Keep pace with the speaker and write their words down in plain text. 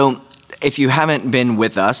So if you haven't been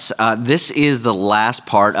with us, this is the last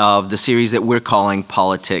part of the series that we're calling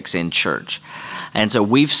Politics in Church. And so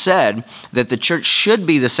we've said that the church should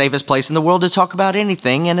be the safest place in the world to talk about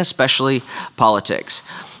anything, and especially politics.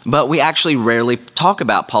 But we actually rarely talk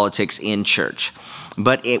about politics in church.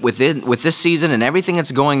 But with this season and everything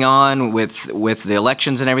that's going on with the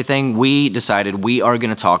elections and everything, we decided we are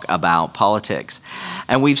going to talk about politics.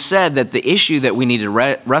 And we've said that the issue that we need to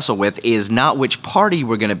wrestle with is not which party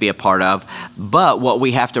we're going to be a part of, but what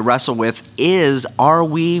we have to wrestle with is, are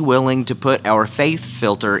we willing to put our faith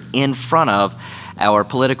filter in front of our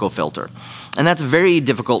political filter? And that's very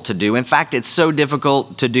difficult to do. In fact, it's so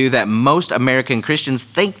difficult to do that most American Christians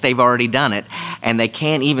think they've already done it, and they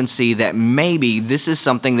can't even see that maybe this is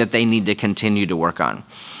something that they need to continue to work on.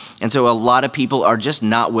 And so a lot of people are just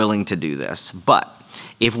not willing to do this. But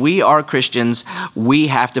if we are Christians, we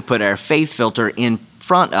have to put our faith filter in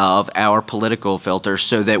front of our political filter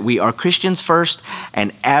so that we are Christians first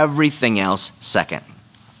and everything else second.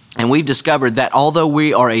 And we've discovered that although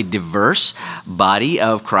we are a diverse body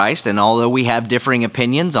of Christ, and although we have differing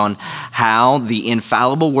opinions on how the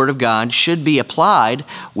infallible Word of God should be applied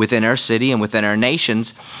within our city and within our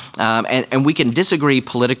nations, and we can disagree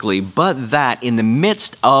politically, but that in the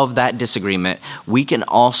midst of that disagreement, we can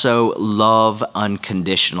also love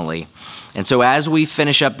unconditionally. And so as we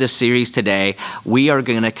finish up this series today, we are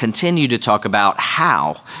going to continue to talk about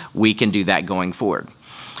how we can do that going forward.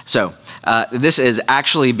 So this has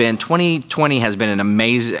actually been, 2020 has been an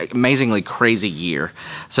amazingly crazy year.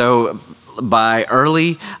 So by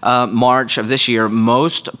early March of this year,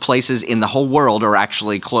 most places in the whole world are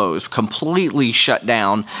actually closed, completely shut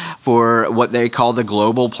down for what they call the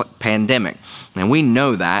global pandemic. And we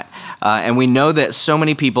know that. And we know that so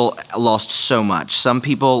many people lost so much. Some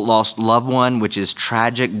people lost loved one, which is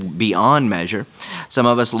tragic beyond measure. Some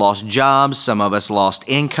of us lost jobs. Some of us lost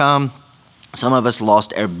income. Some of us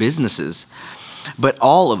lost our businesses, but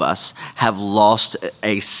all of us have lost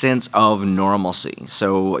a sense of normalcy.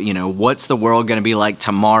 So, what's the world going to be like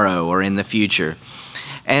tomorrow or in the future?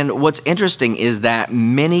 And what's interesting is that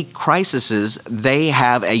many crises, they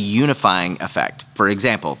have a unifying effect. For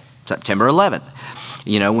example, September 11th.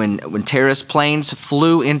 When terrorist planes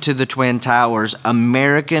flew into the Twin Towers,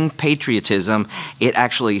 American patriotism, it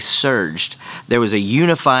actually surged. There was a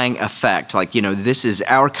unifying effect, this is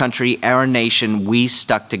our country, our nation, we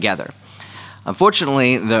stuck together.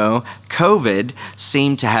 Unfortunately, though, COVID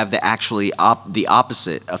seemed to have the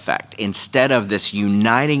opposite effect. Instead of this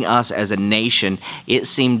uniting us as a nation, it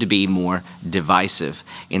seemed to be more divisive.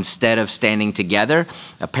 Instead of standing together,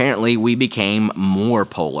 apparently we became more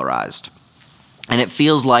polarized. And it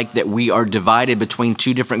feels like that we are divided between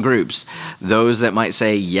two different groups. Those that might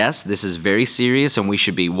say, yes, this is very serious and we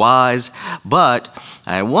should be wise, but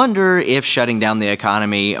I wonder if shutting down the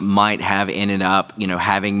economy might have ended up,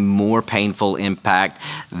 having more painful impact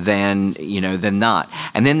than not.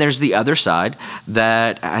 And then there's the other side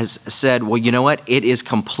that has said, well, you know what? It is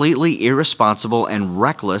completely irresponsible and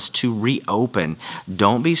reckless to reopen.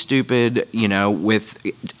 Don't be stupid,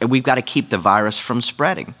 we've got to keep the virus from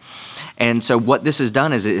spreading. And so what this has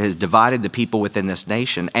done is it has divided the people within this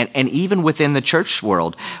nation. And even within the church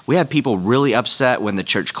world, we have people really upset when the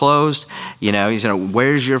church closed.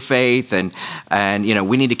 Where's your faith? And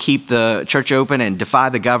we need to keep the church open and defy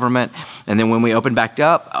the government. And then when we opened back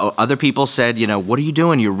up, other people said, what are you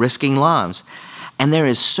doing? You're risking lives. And there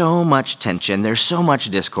is so much tension. There's so much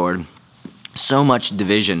discord, so much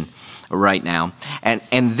division right now. And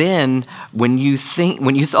then when you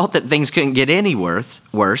thought that things couldn't get any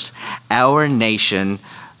worse, our nation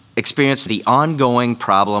experienced the ongoing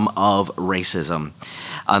problem of racism.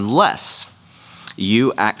 Unless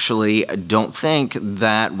you actually don't think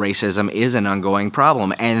that racism is an ongoing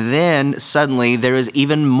problem. And then suddenly there is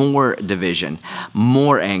even more division,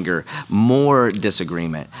 more anger, more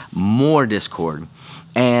disagreement, more discord,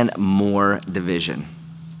 and more division.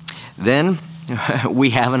 Then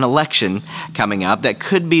we have an election coming up that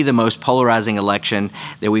could be the most polarizing election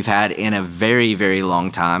that we've had in a very, very long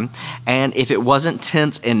time. And if it wasn't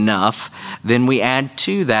tense enough, then we add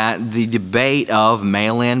to that the debate of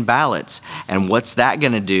mail-in ballots. And what's that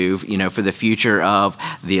going to do, for the future of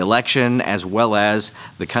the election as well as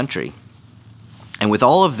the country? And with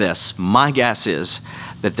all of this, my guess is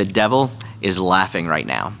that the devil is laughing right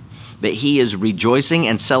now, that he is rejoicing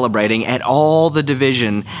and celebrating at all the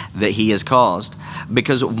division that he has caused,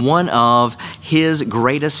 because one of his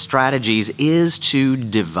greatest strategies is to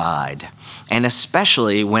divide, and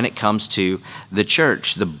especially when it comes to the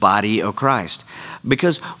church, the body of Christ.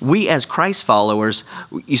 Because we as Christ followers,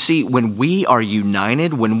 you see, when we are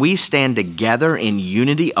united, when we stand together in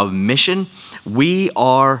unity of mission, We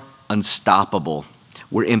are unstoppable.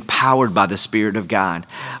 We're empowered by the Spirit of God.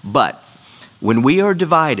 But when we are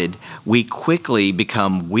divided, we quickly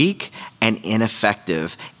become weak and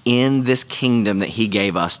ineffective in this kingdom that He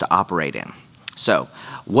gave us to operate in. So,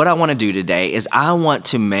 what I want to do today is I want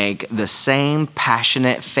to make the same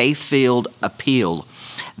passionate, faith-filled appeal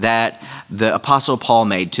that the Apostle Paul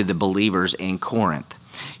made to the believers in Corinth.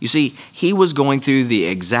 You see, he was going through the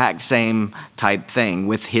exact same type thing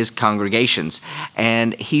with his congregations.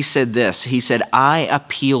 And he said this, he said, I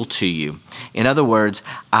appeal to you. In other words,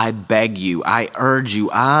 I beg you, I urge you,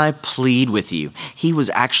 I plead with you. He was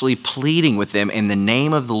actually pleading with them in the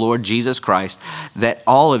name of the Lord Jesus Christ that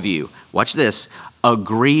all of you, watch this,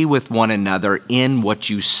 agree with one another in what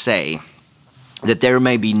you say, that there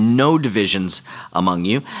may be no divisions among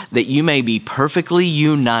you, that you may be perfectly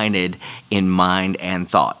united in mind and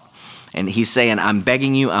thought. And he's saying, I'm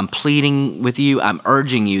begging you, I'm pleading with you, I'm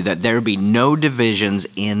urging you that there be no divisions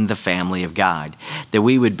in the family of God, that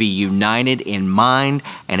we would be united in mind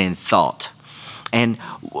and in thought. And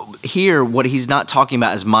here, what he's not talking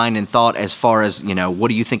about is mind and thought as far as, what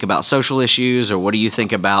do you think about social issues or what do you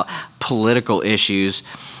think about political issues,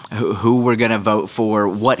 who we're going to vote for.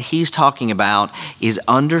 What he's talking about is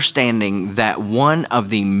understanding that one of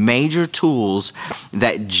the major tools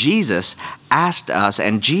that Jesus asked us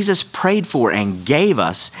and Jesus prayed for and gave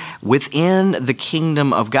us within the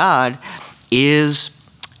kingdom of God is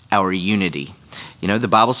our unity. The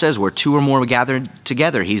Bible says where two or more gathered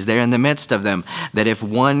together, He's there in the midst of them. That if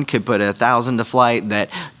one could put 1,000 to flight, that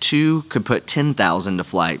two could put 10,000 to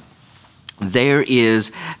flight. There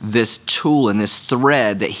is this tool and this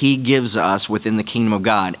thread that He gives us within the kingdom of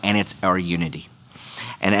God, and it's our unity.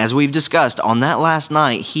 And as we've discussed on that last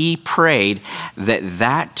night, He prayed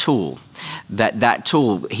that tool,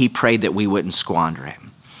 He prayed that we wouldn't squander it.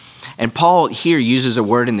 And Paul here uses a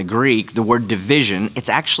word in the Greek, the word division. It's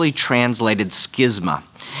actually translated schisma.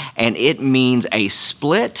 And it means a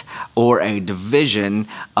split or a division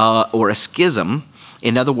or a schism.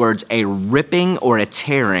 In other words, a ripping or a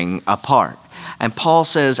tearing apart. And Paul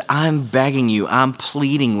says, I'm begging you, I'm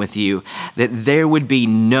pleading with you that there would be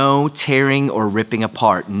no tearing or ripping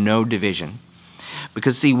apart, no division.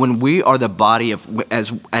 Because see, when we are the body of,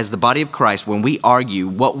 as the body of Christ, when we argue,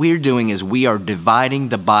 what we're doing is we are dividing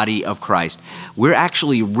the body of Christ. We're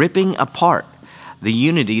actually ripping apart the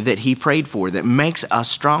unity that He prayed for that makes us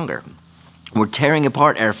stronger. We're tearing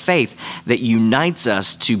apart our faith that unites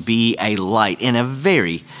us to be a light in a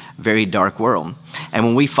very, very dark world. And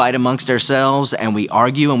when we fight amongst ourselves and we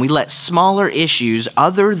argue and we let smaller issues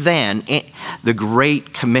other than the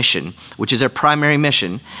Great Commission, which is our primary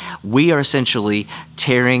mission, we are essentially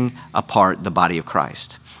tearing apart the body of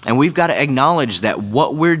Christ. And we've got to acknowledge that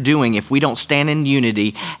what we're doing, if we don't stand in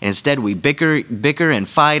unity and instead we bicker and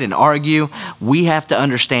fight and argue, we have to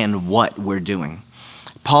understand what we're doing.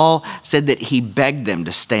 Paul said that he begged them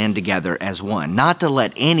to stand together as one, not to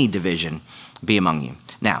let any division be among you.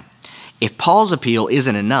 Now, if Paul's appeal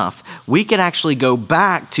isn't enough, we can actually go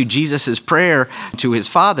back to Jesus' prayer to His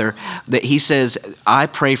Father that He says, I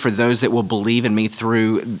pray for those that will believe in me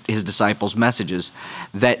through His disciples' messages,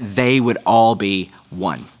 that they would all be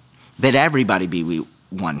one, that everybody be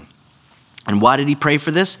one. And why did He pray for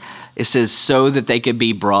this? It says, so that they could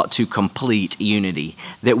be brought to complete unity,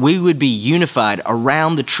 that we would be unified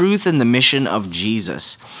around the truth and the mission of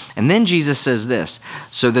Jesus. And then Jesus says this,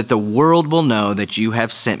 so that the world will know that you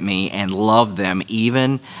have sent me and loved them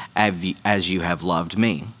even as you have loved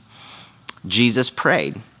me. Jesus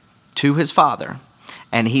prayed to His Father.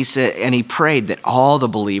 And he said, and he prayed that all the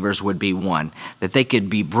believers would be one, that they could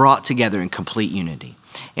be brought together in complete unity.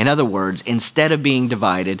 In other words, instead of being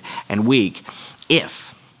divided and weak,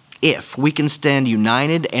 if we can stand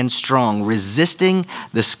united and strong, resisting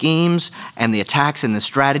the schemes and the attacks and the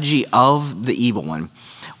strategy of the evil one,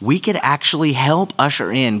 we could actually help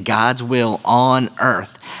usher in God's will on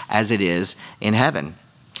earth as it is in heaven.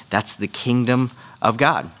 That's the kingdom of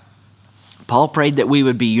God. Paul prayed that we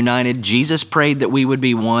would be united. Jesus prayed that we would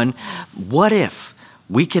be one. What if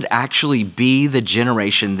we could actually be the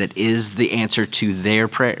generation that is the answer to their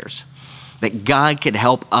prayers? That God could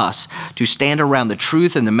help us to stand around the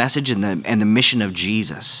truth and the message and the mission of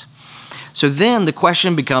Jesus. So then the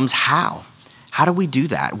question becomes how? How do we do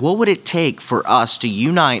that? What would it take for us to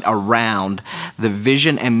unite around the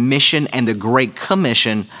vision and mission and the Great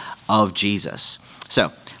Commission of Jesus?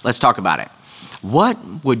 So let's talk about it.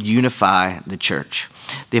 What would unify the church?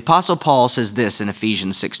 The Apostle Paul says this in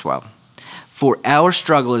Ephesians 6:12. For our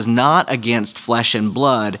struggle is not against flesh and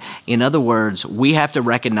blood. In other words, we have to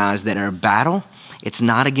recognize that our battle, it's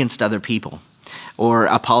not against other people or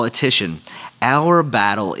a politician. Our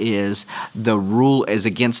battle is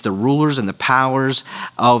against the rulers and the powers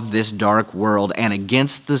of this dark world and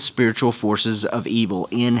against the spiritual forces of evil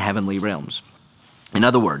in heavenly realms. In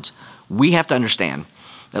other words, we have to understand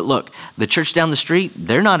that, look, the church down the street,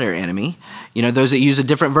 they're not our enemy. Those that use a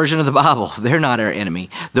different version of the Bible, they're not our enemy.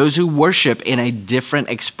 Those who worship in a different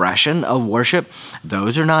expression of worship,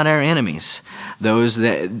 those are not our enemies.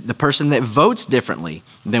 The person that votes differently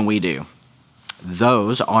than we do,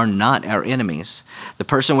 those are not our enemies. The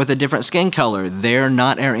person with a different skin color, they're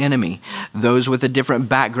not our enemy. Those with a different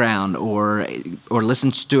background or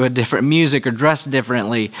listens to a different music or dress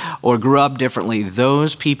differently or grew up differently,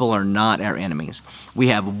 those people are not our enemies. We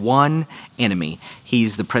have one enemy.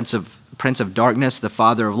 He's the prince of darkness, the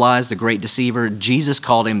father of lies, the great deceiver. Jesus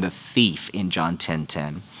called him the thief in John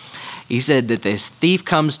 10:10. He said that this thief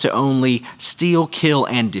comes to only steal, kill,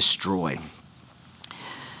 and destroy.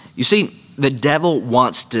 You see, the devil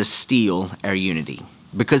wants to steal our unity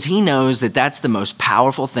because he knows that that's the most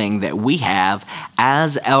powerful thing that we have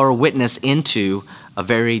as our witness into a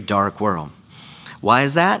very dark world. Why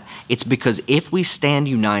is that? It's because if we stand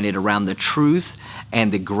united around the truth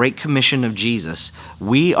and the great commission of Jesus,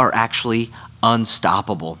 we are actually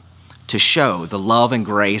unstoppable to show the love and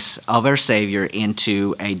grace of our Savior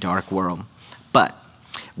into a dark world. But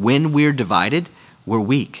when we're divided, we're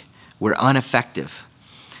weak, we're ineffective.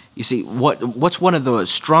 You see, what's one of the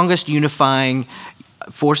strongest unifying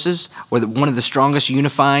forces, or one of the strongest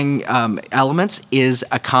unifying elements, is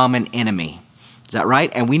a common enemy. Is that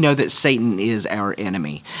right? And we know that Satan is our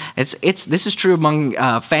enemy. This is true among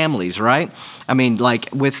families, right? I mean, like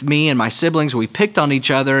with me and my siblings, we picked on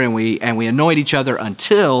each other and we annoyed each other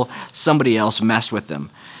until somebody else messed with them.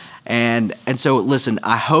 And so, listen,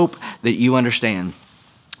 I hope that you understand.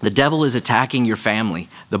 The devil is attacking your family,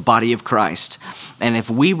 the body of Christ. And if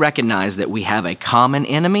we recognize that we have a common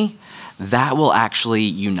enemy, that will actually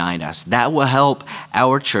unite us. That will help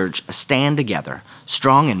our church stand together,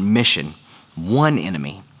 strong in mission, one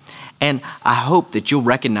enemy. And I hope that you'll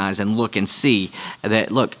recognize and look and see that,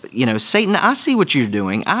 look, Satan, I see what you're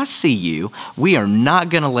doing. I see you. We are not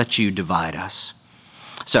going to let you divide us.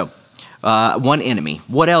 So, one enemy.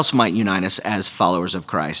 What else might unite us as followers of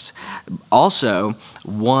Christ? Also,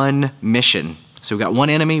 one mission. So we've got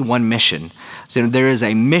one enemy, one mission. So there is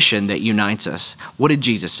a mission that unites us. What did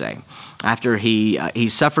Jesus say? After he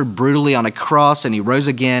suffered brutally on a cross and he rose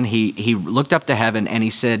again, he looked up to heaven and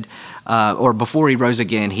he said, or before he rose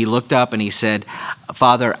again, he looked up and he said,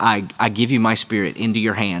 Father, I give you my spirit into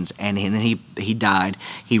your hands. And then he died.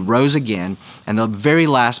 He rose again. And the very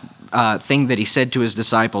last thing that he said to his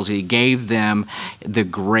disciples, he gave them the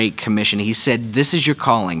Great Commission. He said, this is your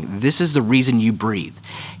calling. This is the reason you breathe.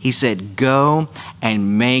 He said, go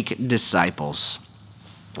and make disciples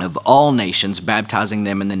of all nations, baptizing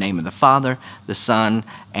them in the name of the Father, the Son,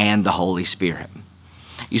 and the Holy Spirit.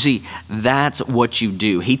 You see, that's what you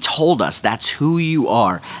do. He told us that's who you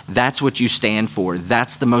are. That's what you stand for.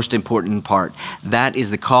 That's the most important part. That is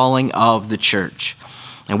the calling of the church.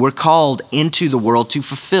 And we're called into the world to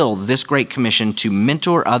fulfill this great commission to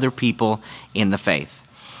mentor other people in the faith.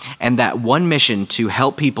 And that one mission to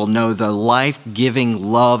help people know the life-giving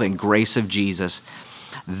love and grace of Jesus,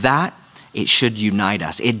 that it should unite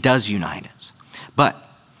us. It does unite us. But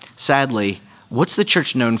sadly, what's the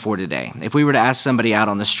church known for today? If we were to ask somebody out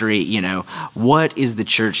on the street, what is the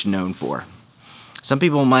church known for? Some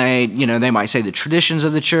people might, they might say the traditions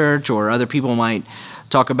of the church, or other people might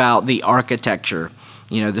talk about the architecture,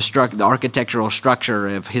 the architectural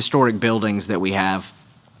structure of historic buildings that we have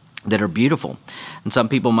that are beautiful. And some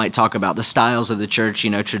people might talk about the styles of the church,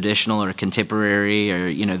 traditional or contemporary,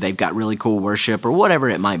 or, they've got really cool worship or whatever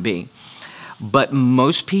it might be. But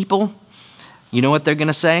most people, you know what they're going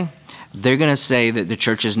to say? They're going to say that the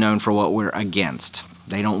church is known for what we're against.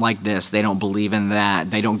 They don't like this. They don't believe in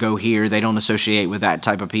that. They don't go here. They don't associate with that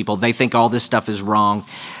type of people. They think all this stuff is wrong.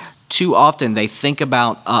 Too often they think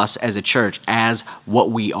about us as a church as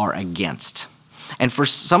what we are against. And for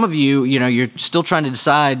some of you, you're still trying to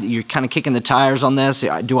decide, you're kind of kicking the tires on this.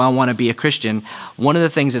 Do I want to be a Christian? One of the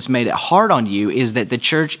things that's made it hard on you is that the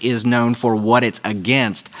church is known for what it's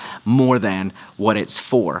against more than what it's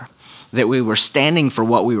for. That we were standing for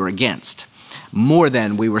what we were against more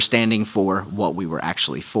than we were standing for what we were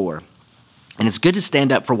actually for. And it's good to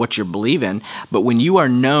stand up for what you believe in, but when you are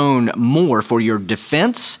known more for your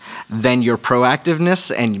defense than your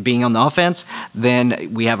proactiveness and being on the offense,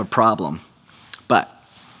 then we have a problem. But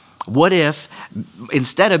what if,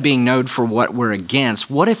 instead of being known for what we're against,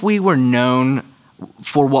 what if we were known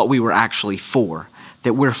for what we were actually for?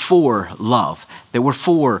 that we're for love, that we're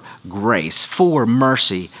for grace, for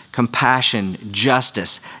mercy, compassion,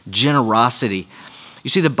 justice, generosity. You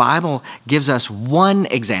see, the Bible gives us one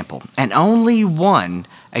example, and only one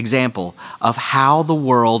example, of how the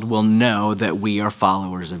world will know that we are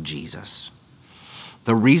followers of Jesus.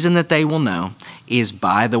 The reason that they will know is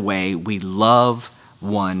by the way we love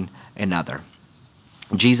one another.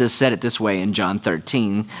 Jesus said it this way in John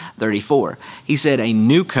 13:34. He said, "A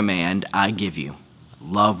new command I give you,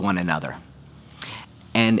 love one another."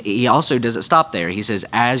 And he also doesn't stop there. He says,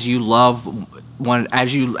 as I've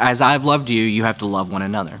loved you, you have to love one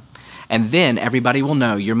another. And then everybody will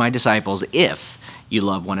know you're my disciples if you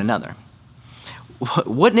love one another.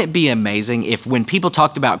 Wouldn't it be amazing if when people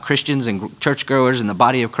talked about Christians and churchgoers in the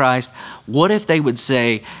body of Christ, what if they would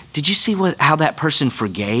say, did you see how that person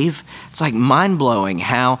forgave? It's like mind-blowing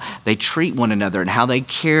how they treat one another and how they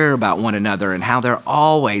care about one another and how they're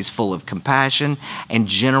always full of compassion and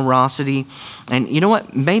generosity. And you know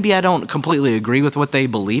what? Maybe I don't completely agree with what they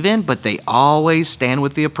believe in, but they always stand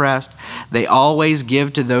with the oppressed. They always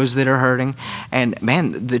give to those that are hurting. And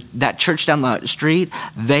man, that church down the street,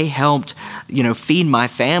 they helped, feed my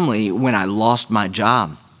family when I lost my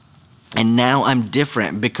job. And now I'm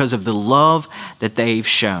different because of the love that they've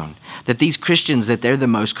shown. That these Christians, that they're the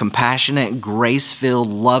most compassionate, grace-filled,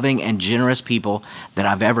 loving, and generous people that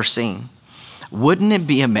I've ever seen. Wouldn't it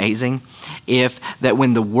be amazing if that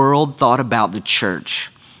when the world thought about the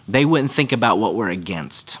church, they wouldn't think about what we're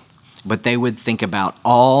against, but they would think about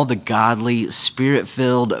all the godly,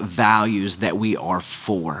 spirit-filled values that we are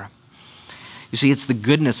for. You see, it's the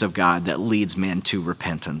goodness of God that leads men to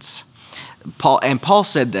repentance. Paul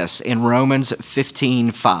said this in Romans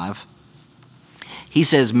 15:5. He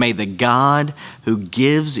says, "May the God who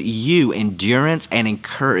gives you endurance and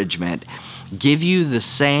encouragement give you the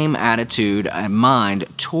same attitude and mind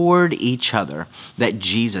toward each other that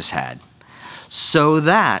Jesus had, so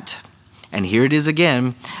that," and here it is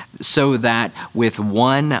again, "so that with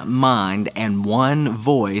one mind and one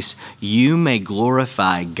voice you may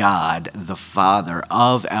glorify God, the Father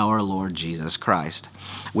of our Lord Jesus Christ."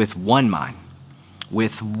 With one mind,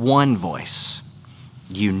 with one voice,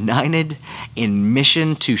 united in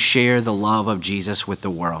mission to share the love of Jesus with the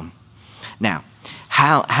world. Now,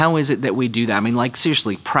 how is it that we do that? I mean, like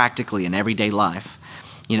seriously, practically in everyday life.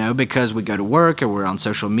 Because we go to work or we're on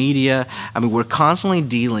social media. I mean, we're constantly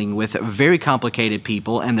dealing with very complicated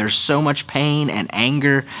people, and there's so much pain and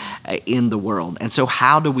anger in the world. And so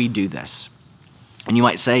how do we do this? And you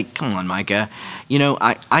might say, come on, Micah,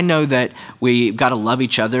 I know that we've got to love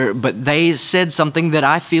each other, but they said something that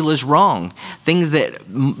I feel is wrong, things that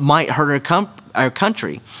might hurt our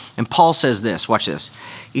country. And Paul says this, watch this.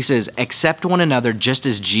 He says, "Accept one another just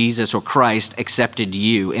as Jesus or Christ accepted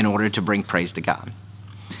you in order to bring praise to God."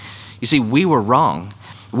 You see, we were wrong.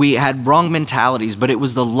 We had wrong mentalities, but it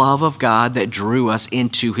was the love of God that drew us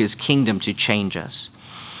into his kingdom to change us.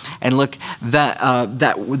 And look,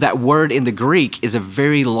 that word in the Greek is a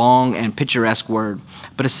very long and picturesque word,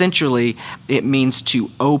 but essentially it means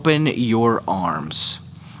to open your arms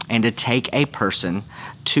and to take a person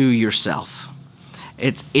to yourself.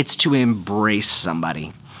 It's to embrace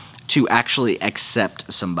somebody, to actually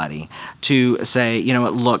accept somebody, to say, you know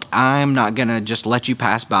what, look, I'm not going to just let you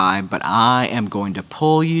pass by, but I am going to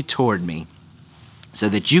pull you toward me, so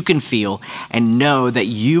that you can feel and know that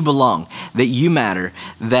you belong, that you matter,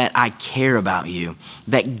 that I care about you,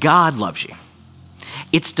 that God loves you.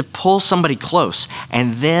 It's to pull somebody close,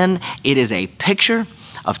 and then it is a picture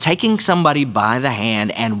of taking somebody by the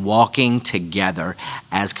hand and walking together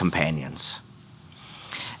as companions.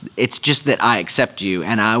 It's just that I accept you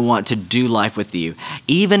and I want to do life with you,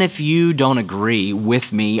 even if you don't agree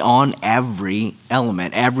with me on every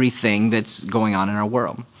element, everything that's going on in our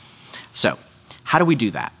world. So, how do we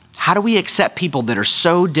do that? How do we accept people that are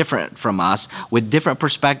so different from us, with different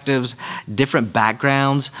perspectives, different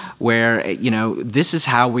backgrounds, where, this is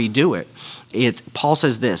how we do it. Paul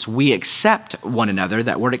says this, we accept one another,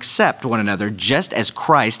 that word accept one another, just as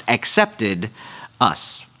Christ accepted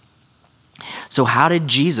us. So how did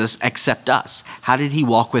Jesus accept us? How did he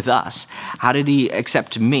walk with us? How did he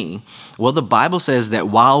accept me? Well, the Bible says that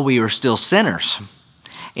while we were still sinners,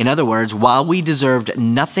 in other words, while we deserved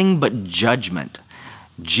nothing but judgment,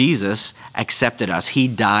 Jesus accepted us. He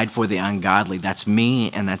died for the ungodly. That's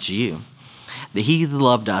me and that's you. That he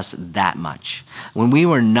loved us that much. When we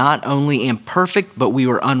were not only imperfect, but we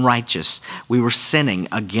were unrighteous. We were sinning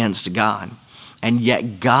against God. And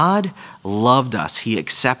yet God loved us. He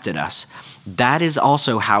accepted us. That is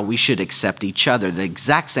also how we should accept each other, the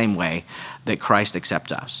exact same way that Christ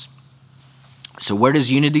accepts us. So where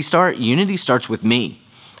does unity start? Unity starts with me,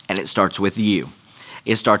 and it starts with you.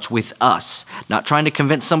 It starts with us, not trying to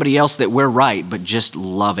convince somebody else that we're right, but just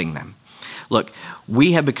loving them. Look,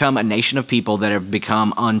 we have become a nation of people that have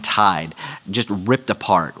become untied, just ripped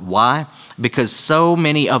apart. Why? Because so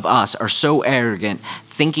many of us are so arrogant,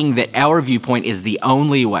 thinking that our viewpoint is the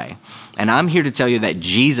only way. And I'm here to tell you that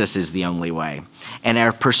Jesus is the only way. And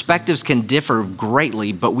our perspectives can differ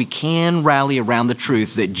greatly, but we can rally around the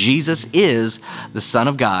truth that Jesus is the Son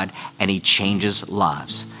of God and he changes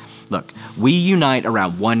lives. Look, we unite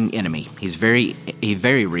around one enemy. He's very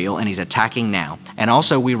real and he's attacking now. And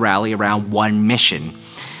also we rally around one mission,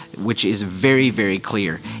 which is very, very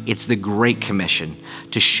clear. It's the Great Commission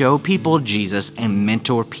to show people Jesus and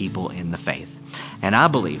mentor people in the faith. And I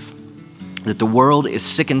believe that the world is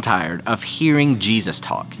sick and tired of hearing Jesus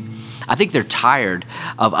talk. I think they're tired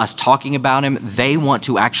of us talking about him. They want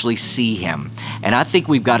to actually see him. And I think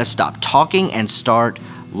we've got to stop talking and start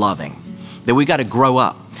loving. That we've got to grow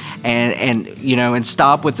up. And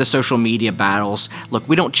stop with the social media battles. Look,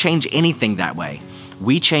 we don't change anything that way.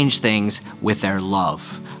 We change things with our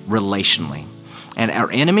love, relationally. And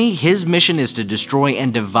our enemy, his mission is to destroy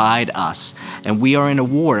and divide us. And we are in a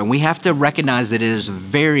war, and we have to recognize that it is a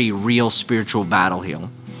very real spiritual battle here.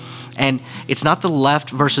 And it's not the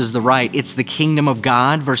left versus the right, it's the kingdom of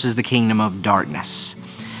God versus the kingdom of darkness.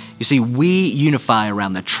 You see, we unify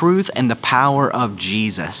around the truth and the power of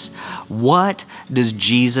Jesus. What does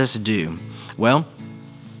Jesus do? Well,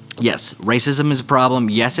 yes, racism is a problem.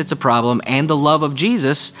 Yes, it's a problem. And the love of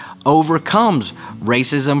Jesus overcomes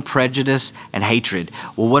racism, prejudice, and hatred.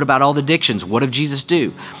 Well, what about all the addictions? What did Jesus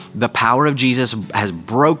do? The power of Jesus has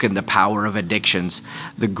broken the power of addictions.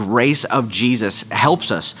 The grace of Jesus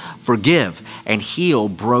helps us forgive and heal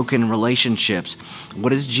broken relationships. What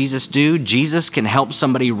does Jesus do? Jesus can help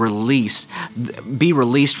somebody be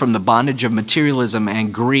released from the bondage of materialism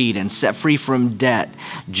and greed and set free from debt.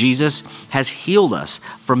 Jesus has healed us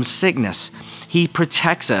from sickness. He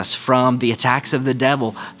protects us from the attacks of the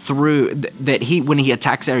devil when he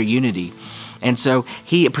attacks our unity. And so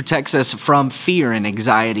he protects us from fear and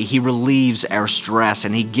anxiety. He relieves our stress,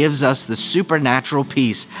 and he gives us the supernatural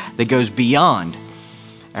peace that goes beyond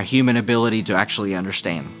our human ability to actually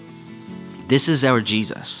understand. This is our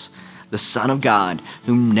Jesus, the Son of God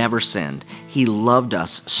who never sinned. He loved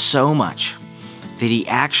us so much that he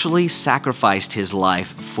actually sacrificed his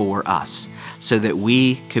life for us so that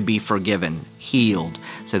we could be forgiven, healed,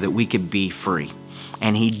 so that we could be free.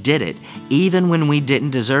 And he did it even when we didn't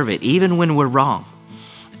deserve it, even when we're wrong.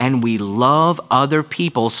 And we love other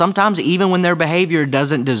people, sometimes even when their behavior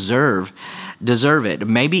doesn't deserve it.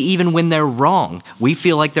 Maybe even when they're wrong. We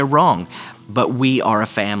feel like they're wrong. But we are a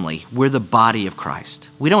family. We're the body of Christ.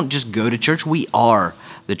 We don't just go to church, we are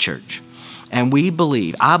the church. And I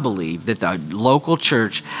believe that the local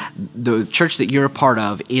church, the church that you're a part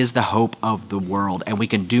of, is the hope of the world. And we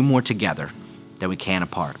can do more together than we can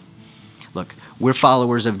apart. Look, we're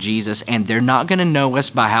followers of Jesus, and they're not going to know us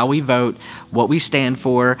by how we vote, what we stand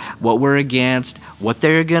for, what we're against. What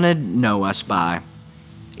they're going to know us by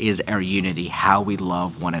is our unity, how we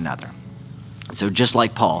love one another. So just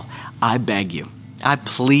like Paul, I beg you, I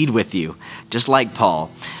plead with you, just like Paul,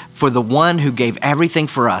 for the one who gave everything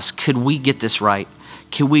for us, could we get this right?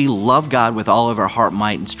 Can we love God with all of our heart,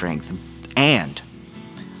 might, and strength, and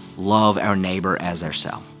love our neighbor as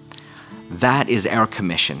ourselves? That is our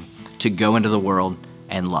commission, to go into the world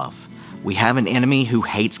and love. We have an enemy who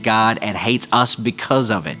hates God and hates us because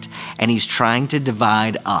of it, and he's trying to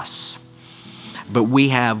divide us. But we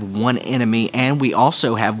have one enemy, and we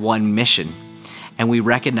also have one mission. And we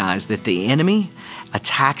recognize that the enemy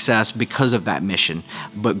attacks us because of that mission,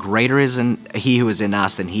 but greater is he who is in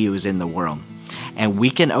us than he who is in the world. And we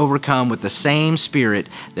can overcome with the same spirit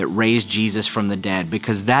that raised Jesus from the dead,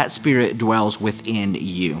 because that spirit dwells within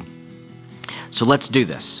you. So let's do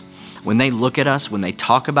this. When they look at us, when they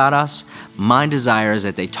talk about us, my desire is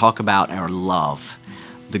that they talk about our love,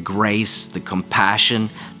 the grace, the compassion,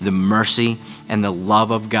 the mercy, and the love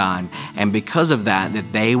of God. And because of that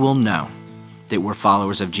they will know that we're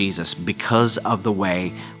followers of Jesus because of the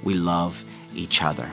way we love each other.